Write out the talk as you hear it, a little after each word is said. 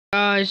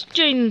Guys,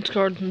 Jaden's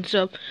Cards and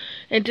stuff,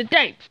 and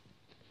today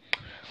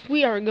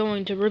we are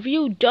going to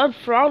review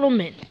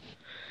throttlemen.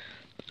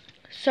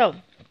 So,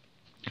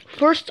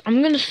 first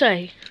I'm gonna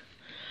say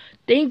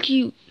thank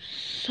you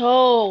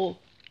so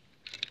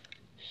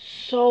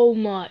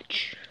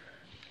much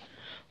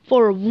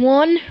for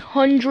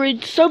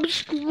 100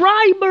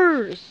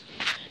 subscribers.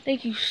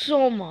 Thank you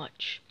so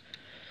much.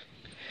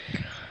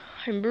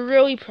 I'm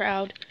really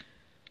proud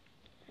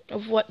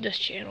of what this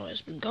channel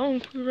has been going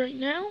through right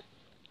now.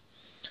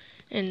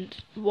 And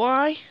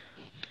why am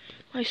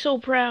I so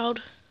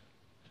proud?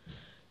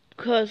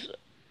 Because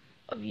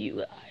of you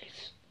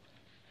guys.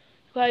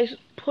 You guys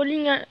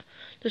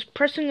just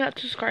pressing that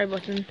subscribe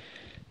button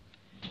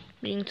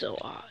means a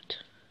lot.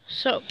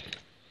 So,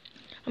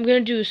 I'm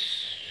going to do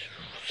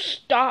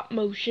stop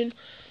motion.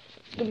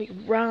 It's going to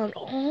be around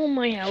all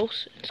my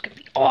house. It's going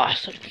to be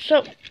awesome.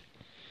 So,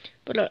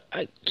 but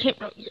I can't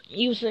write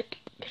music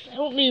because I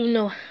don't even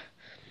know.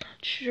 I'm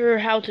not sure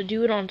how to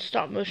do it on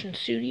Stop Motion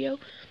Studio.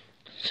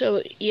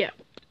 So, yeah.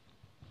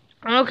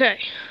 Okay.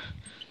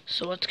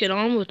 So, let's get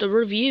on with the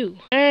review.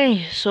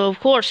 Okay, so of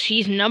course,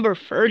 he's number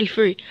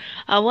 33.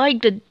 I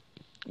like the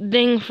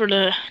thing for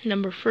the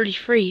number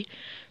 33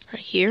 right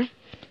here.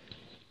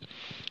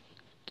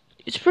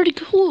 It's pretty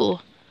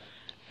cool.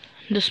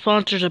 The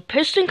sponsors are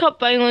Piston Cup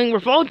Bailing,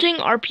 Revolting,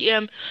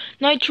 RPM,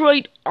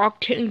 Nitroid,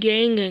 Octane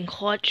Gang, and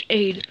Clutch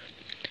Aid.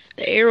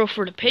 The arrow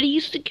for the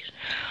pitties to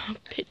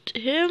pit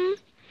him.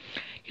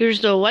 Here's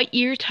the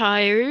Lightyear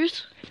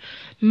tires.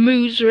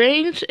 Moose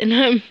rings,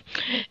 and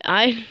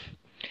I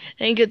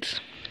think it's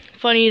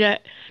funny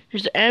that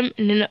there's an M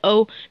and then an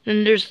O, and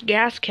then there's the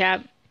gas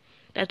cap.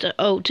 That's an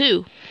O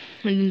too.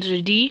 And then there's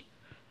a D.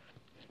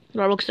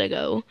 That looks like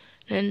O.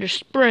 And then there's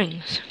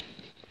springs.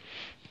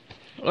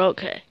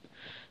 Okay.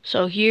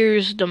 So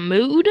here's the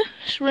mood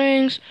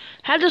springs.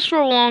 Had this for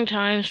a long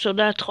time, so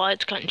that's why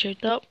it's kind of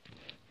shaped up.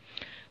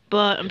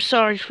 But I'm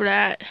sorry for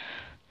that.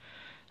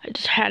 I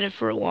just had it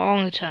for a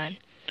long time.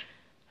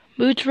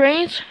 Mood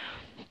springs.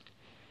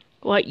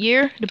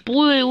 Lightyear. The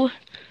blue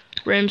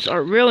rims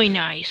are really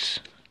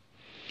nice.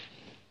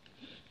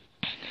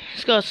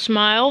 It's got a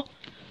smile.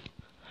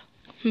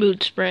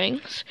 Mood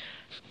springs.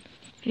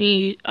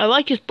 I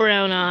like his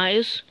brown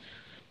eyes.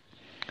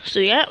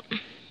 So yeah.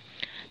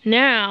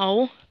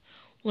 Now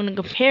I'm gonna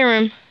compare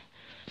him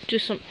to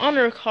some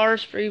other car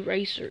spree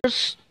racers.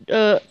 First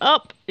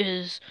up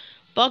is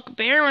Buck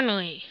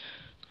Barronley.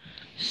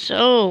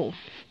 So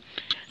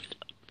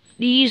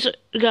these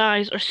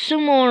guys are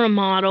similar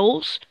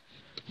models.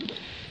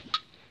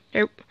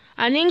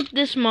 I think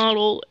this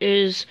model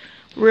is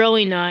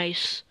really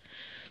nice.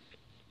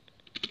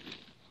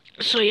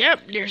 So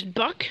yep, there's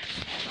Buck.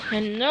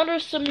 And another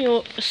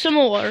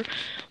similar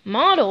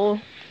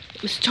model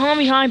is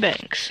Tommy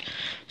Highbanks.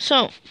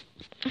 So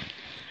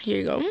here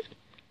you go.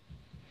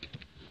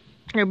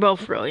 They're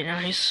both really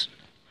nice.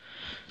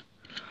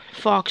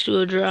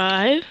 Fox-wheel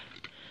drive.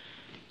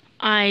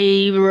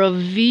 I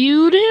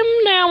reviewed him.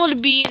 Now it'll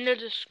be in the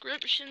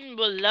description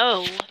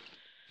below.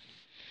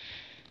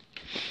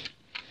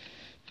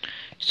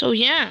 So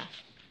yeah,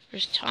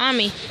 there's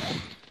Tommy.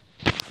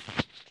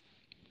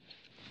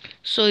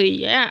 So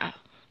yeah.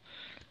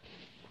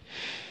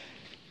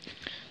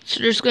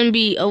 So there's gonna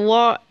be a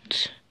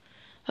lot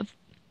of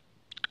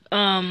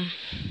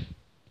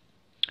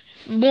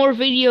more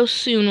videos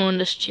soon on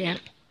this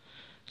channel.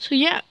 So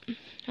yeah,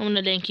 I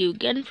wanna thank you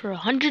again for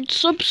 100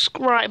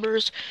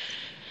 subscribers.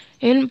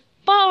 And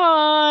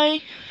bye.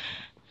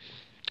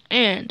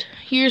 And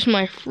here's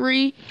my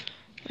free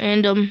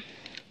random.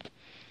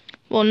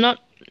 Well, not.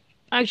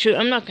 Actually,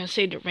 I'm not going to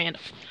say they're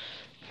random.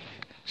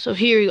 So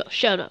here you go.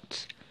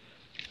 Shoutouts.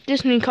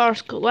 Disney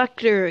Cars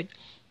Collector.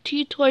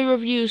 T-Toy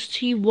Reviews.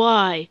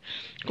 TY.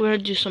 We're going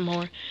to do some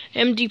more.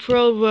 MD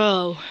Pro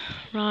Row.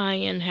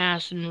 Ryan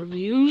Hassan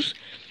Reviews.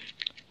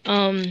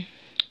 Cars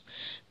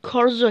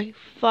like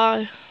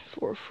 5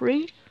 for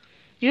free.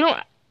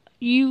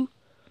 You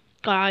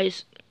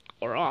guys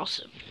are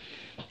awesome.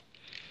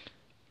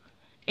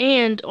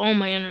 And all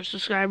my other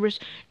subscribers.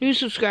 New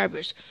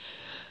subscribers.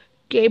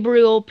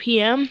 Gabriel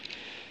PM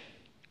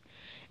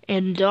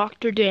and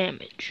Dr.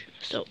 Damage.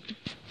 So,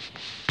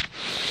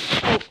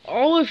 hope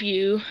all of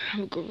you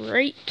have a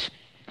great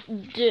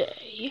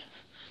day,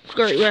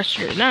 great rest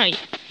of your night,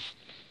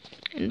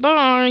 and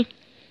bye.